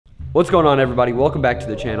What's going on, everybody? Welcome back to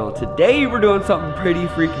the channel. Today we're doing something pretty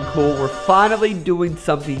freaking cool. We're finally doing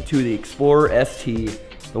something to the Explorer ST,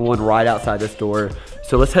 the one right outside this door.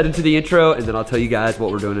 So let's head into the intro and then I'll tell you guys what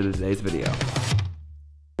we're doing in today's video.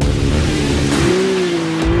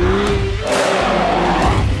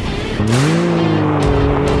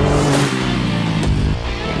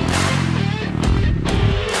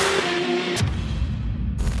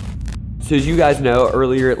 So as you guys know,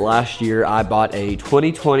 earlier last year, I bought a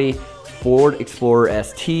 2020 Ford Explorer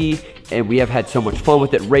ST, and we have had so much fun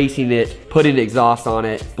with it, racing it, putting exhaust on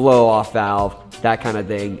it, blow off valve, that kind of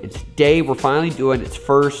thing. And today we're finally doing its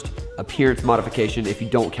first appearance modification if you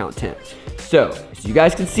don't count temps. So, as you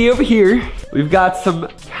guys can see over here, we've got some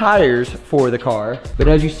tires for the car. But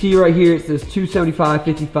as you see right here, it says 275,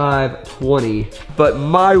 55, 20. But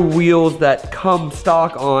my wheels that come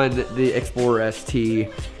stock on the Explorer ST,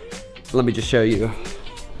 let me just show you.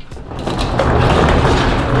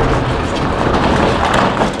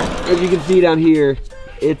 As you can see down here,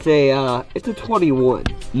 it's a 21.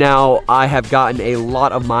 Now, I have gotten a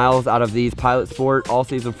lot of miles out of these Pilot Sport All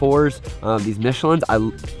Season 4s, these Michelins.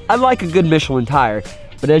 I like a good Michelin tire,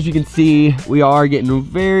 but as you can see, we're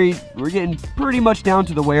getting pretty much down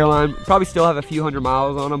to the wear line. Probably still have a few hundred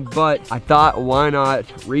miles on them, but I thought, why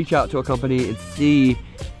not reach out to a company and see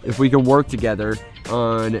if we can work together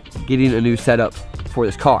on getting a new setup for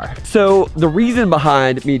this car. So the reason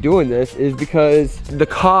behind me doing this is because the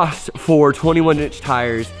cost for 21-inch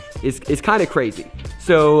tires is kind of crazy.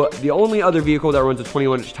 So the only other vehicle that runs a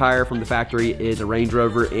 21-inch tire from the factory is a Range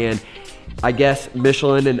Rover, and I guess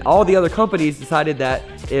Michelin and all the other companies decided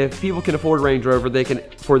that if people can afford Range Rover, they can,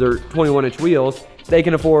 for their 21-inch wheels, they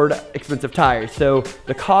can afford expensive tires. So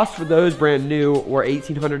the cost for those brand new were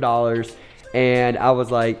 $1,800, and I was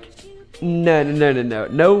like,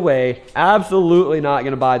 no way, absolutely not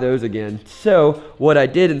gonna buy those again. So what I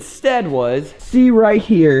did instead was, see right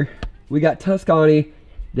here, we got Tuscany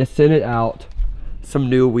that sent it out some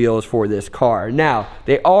new wheels for this car. Now,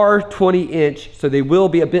 they are 20-inch, so they will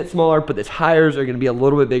be a bit smaller, but the tires are gonna be a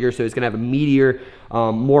little bit bigger, so it's gonna have a meatier,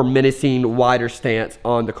 more menacing, wider stance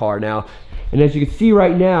on the car now. And as you can see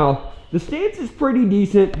right now, the stance is pretty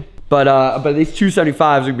decent. But these 275s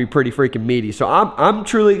are gonna be pretty freaking meaty. So I'm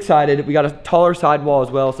truly excited. We got a taller sidewall as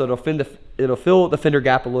well, so it'll fill the fender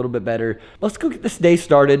gap a little bit better. Let's go get this day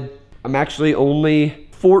started. I'm actually only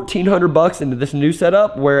 $1,400 into this new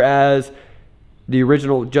setup, whereas the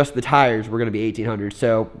original, just the tires, were gonna be $1,800.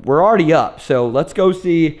 So we're already up. So let's go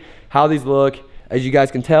see how these look. As you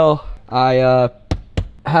guys can tell, I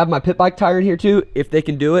have my pit bike tire in here too. If they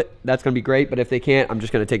can do it, that's gonna be great. But if they can't, I'm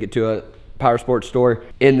just gonna take it to a Powersports store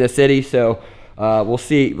in the city. So we'll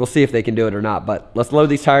see if they can do it or not. But let's load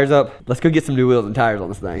these tires up. Let's go get some new wheels and tires on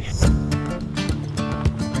this thing.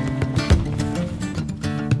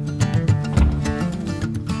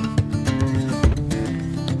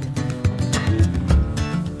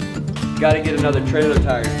 Gotta get another trailer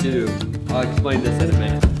tire too. I'll explain this in a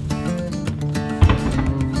minute.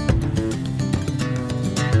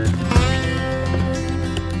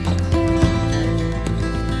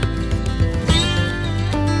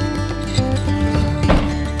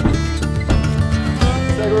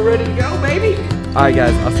 Ready to go, baby. All right,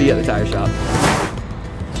 guys, I'll see you at the tire shop.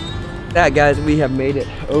 That, guys, we have made it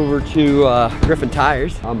over to Griffin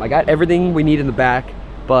Tires. I got everything we need in the back,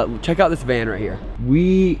 but check out this van right here.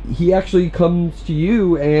 He actually comes to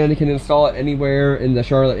you and can install it anywhere in the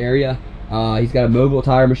Charlotte area. He's got a mobile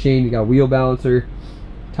tire machine. He's got a wheel balancer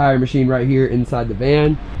tire machine right here inside the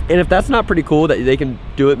van. And if that's not pretty cool that they can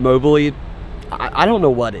do it mobily, I don't know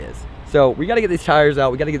what is. So we got to get these tires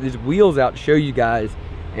out. We got to get these wheels out to show you guys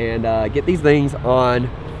and get these things on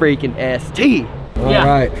freaking ST. All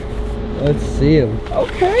right, let's see them.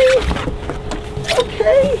 Okay.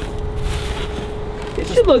 It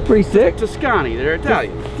should look pretty sick. Tuscany, they're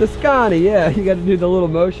Italian. Tuscany, yeah, you got to do the little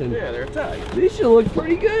motion. Yeah, they're Italian. These should look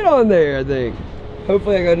pretty good on there, I think.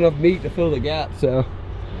 Hopefully I got enough meat to fill the gap, so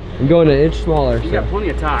I'm going an inch smaller. You got plenty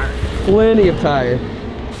of tire. Plenty of tire.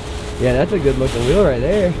 Yeah, that's a good looking wheel right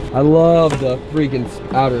there. I love the freaking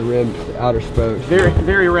outer rim, the outer spokes.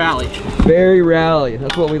 Very rally. Very rally.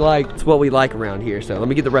 That's what we like. It's what we like around here. So let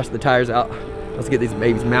me get the rest of the tires out. Let's get these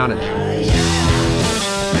babies mounted.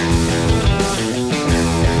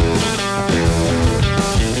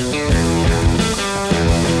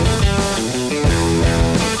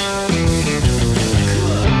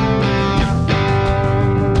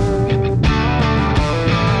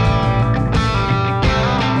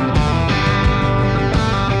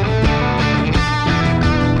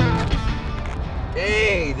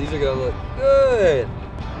 These are gonna look good.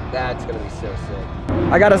 That's gonna be so sick.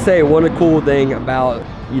 I gotta say, one cool thing about,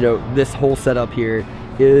 you know, this whole setup here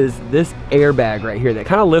is this airbag right here that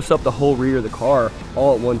kind of lifts up the whole rear of the car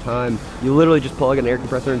all at one time. You literally just plug an air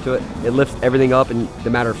compressor into it. It lifts everything up in the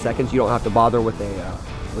matter of seconds. You don't have to bother with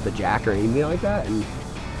a jack or anything like that. And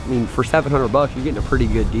I mean, for 700 bucks, you're getting a pretty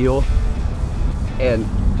good deal. And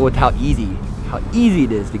with how easy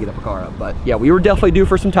it is to get up a car up. But yeah, we were definitely due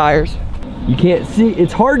for some tires. You can't see,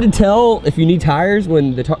 it's hard to tell if you need tires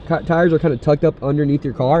when the tires are kind of tucked up underneath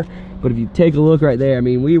your car. But if you take a look right there, I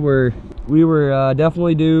mean, we were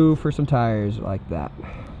definitely due for some tires like that.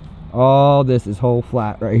 All this is whole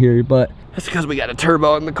flat right here, but that's because we got a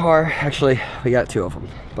turbo in the car. Actually, we got 2 of them,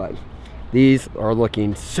 but these are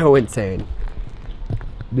looking so insane.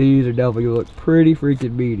 These are definitely gonna look pretty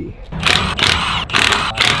freaking meaty.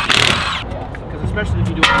 Because especially if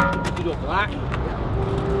you do it black,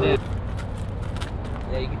 then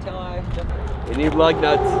yeah, you can tell we need lug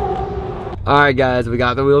nuts. All right, guys, we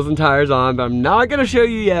got the wheels and tires on, but I'm not gonna show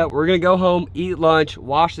you yet. We're gonna go home, eat lunch,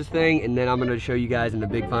 wash this thing, and then I'm gonna show you guys in the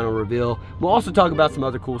big final reveal. We'll also talk about some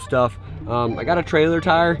other cool stuff. I got a trailer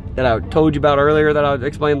tire that I told you about earlier that I'll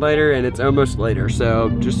explain later, and it's almost later. So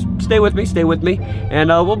just stay with me, and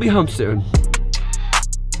we'll be home soon.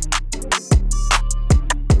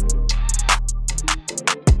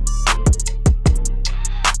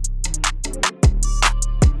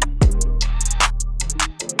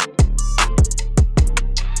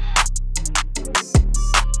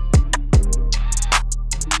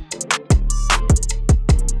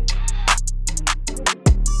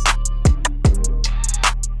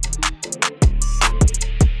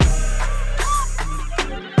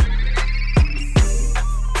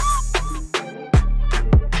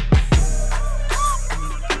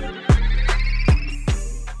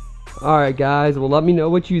 All right, guys, well, let me know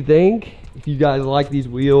what you think, if you guys like these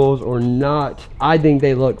wheels or not. I think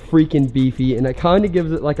they look freaking beefy, and it kind of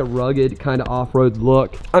gives it like a rugged kind of off-road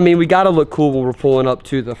look. I mean, we gotta look cool when we're pulling up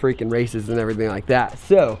to the freaking races and everything like that.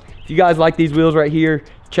 So if you guys like these wheels right here,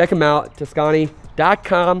 check them out,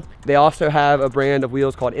 Toscani.com. They also have a brand of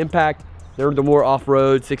wheels called Impact. They're the more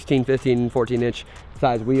off-road 16, 15, and 14-inch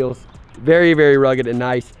size wheels. Very, very rugged and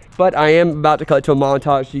nice. But I am about to cut to a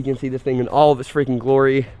montage so you can see this thing in all of its freaking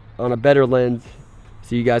glory on a better lens,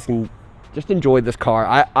 so you guys can just enjoy this car.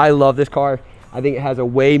 I love this car. I think it has a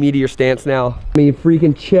way meatier stance now. I mean,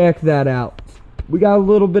 freaking check that out. We got a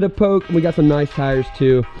little bit of poke, and we got some nice tires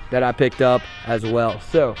too that I picked up as well.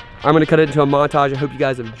 So I'm gonna cut it into a montage. I hope you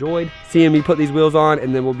guys have enjoyed seeing me put these wheels on,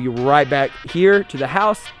 and then we'll be right back here to the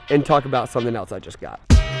house and talk about something else I just got.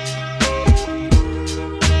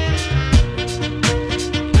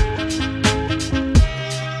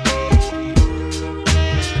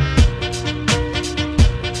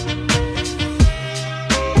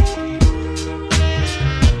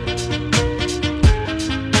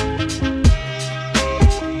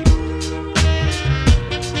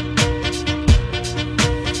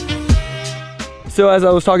 So as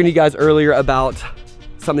I was talking to you guys earlier about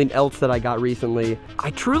something else that I got recently,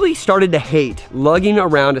 I truly started to hate lugging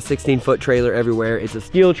around a 16-foot trailer everywhere. It's a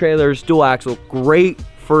steel trailer, dual axle, great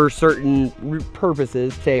for certain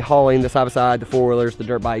purposes, say hauling the side-by-side, the four-wheelers, the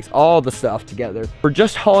dirt bikes, all the stuff together. For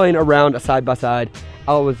just hauling around a side-by-side,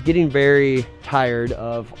 I was getting very tired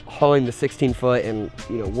of hauling the 16-foot and,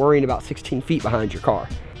 you know, worrying about 16 feet behind your car.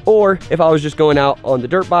 Or if I was just going out on the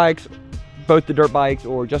dirt bikes, both the dirt bikes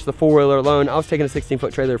or just the four-wheeler alone, I was taking a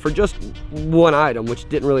 16-foot trailer for just one item, which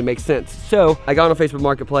didn't really make sense. So I got on Facebook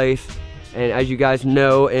Marketplace, and as you guys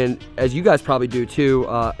know, and as you guys probably do too,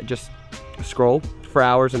 just scroll for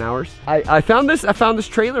hours and hours. I found this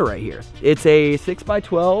trailer right here. It's a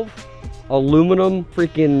 6x12 aluminum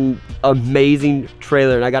freaking amazing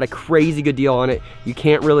trailer, and I got a crazy good deal on it. You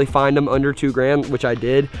can't really find them under $2,000, which I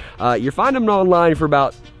did. You're finding them online for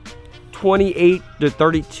about 28 to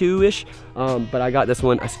 32-ish, but I got this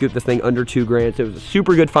one. I scooped this thing under $2,000, so it was a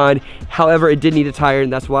super good find. However, it did need a tire,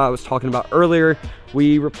 and that's why I was talking about earlier.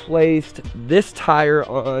 We replaced this tire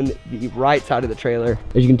on the right side of the trailer.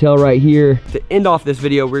 As you can tell right here, to end off this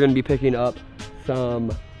video, we're gonna be picking up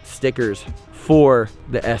some stickers for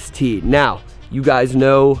the ST. Now, you guys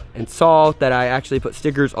know and saw that I actually put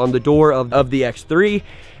stickers on the door of the X3,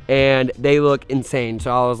 and they look insane.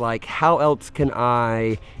 So I was like, how else can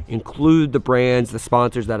I include the brands, the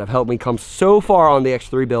sponsors that have helped me come so far on the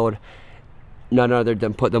X3 build, none other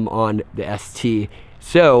than put them on the ST.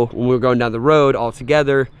 So when we were going down the road all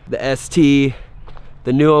together, the ST,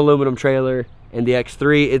 the new aluminum trailer, and the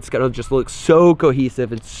X3, it's gonna just look so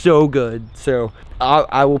cohesive and so good. So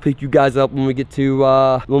I will pick you guys up when we get to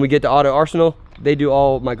Auto Arsenal. They do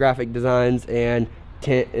all my graphic designs and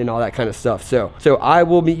tint and all that kind of stuff. So I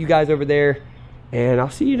will meet you guys over there, And I'll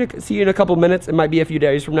see you in a couple minutes. It might be a few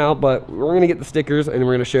days from now, but we're gonna get the stickers and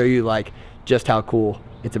we're gonna show you like just how cool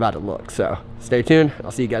it's about to look. So stay tuned.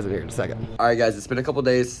 I'll see you guys in here in a second. All right, guys, it's been a couple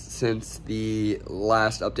days since the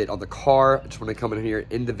last update on the car. I just want to come in here,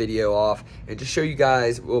 end the video off, and just show you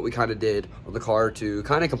guys what we kind of did on the car to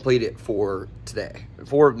kind of complete it for today,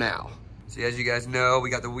 for now. So as you guys know, we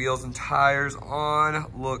got the wheels and tires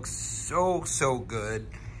on. Looks so good.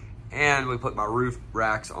 And we put my roof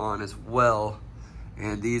racks on as well.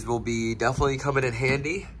 And these will be definitely coming in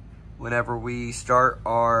handy whenever we start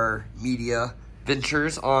our media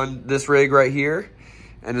ventures on this rig right here.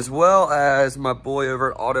 And as well as my boy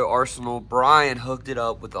over at Auto Arsenal, Brian, hooked it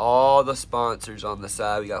up with all the sponsors on the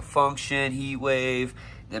side. We got Function, Heatwave,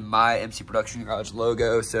 and my MC Production Garage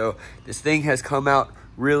logo. So this thing has come out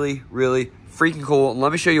really freaking cool. And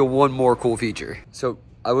let me show you one more cool feature. So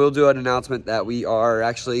I will do an announcement that we are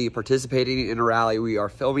actually participating in a rally. We are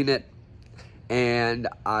filming it, and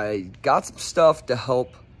I got some stuff to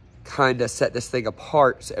help kind of set this thing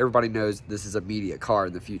apart so everybody knows this is a media car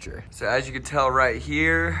in the future. So as you can tell right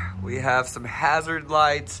here, we have some hazard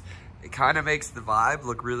lights. It kind of makes the vibe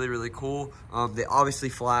look really cool. They obviously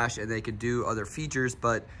flash and they can do other features,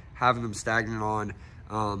 but having them stagnant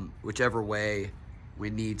on whichever way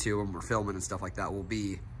we need to when we're filming and stuff like that will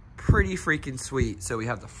be pretty freaking sweet. So we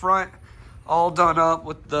have the front all done up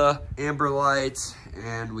with the amber lights,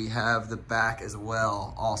 and we have the back as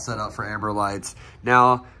well all set up for amber lights.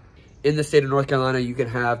 Now, in the state of North Carolina, you can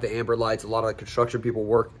have the amber lights. A lot of the construction people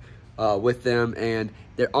work with them, and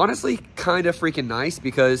they're honestly kind of freaking nice,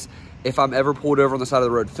 because if I'm ever pulled over on the side of the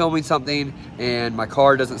road filming something and my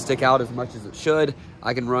car doesn't stick out as much as it should,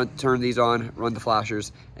 I can turn these on, run the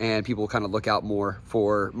flashers, and people kind of look out more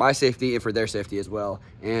for my safety and for their safety as well,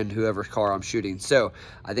 and whoever's car I'm shooting. So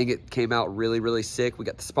I think it came out really sick. We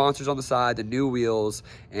got the sponsors on the side, the new wheels,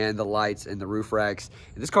 and the lights and the roof racks.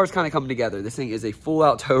 And this car's kind of coming together. This thing is a full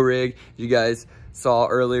out tow rig. You guys saw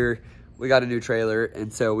earlier, we got a new trailer,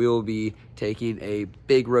 and so we will be taking a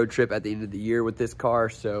big road trip at the end of the year with this car.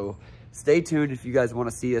 So stay tuned if you guys want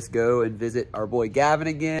to see us go and visit our boy Gavin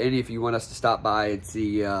again. And if you want us to stop by and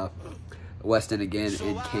see Weston again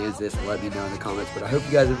in Kansas, let me know in the comments. But I hope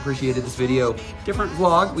you guys appreciated this video. Different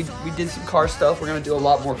vlog. We did some car stuff. We're going to do a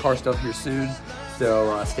lot more car stuff here soon.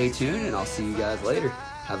 So stay tuned, and I'll see you guys later.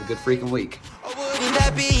 Have a good freaking week.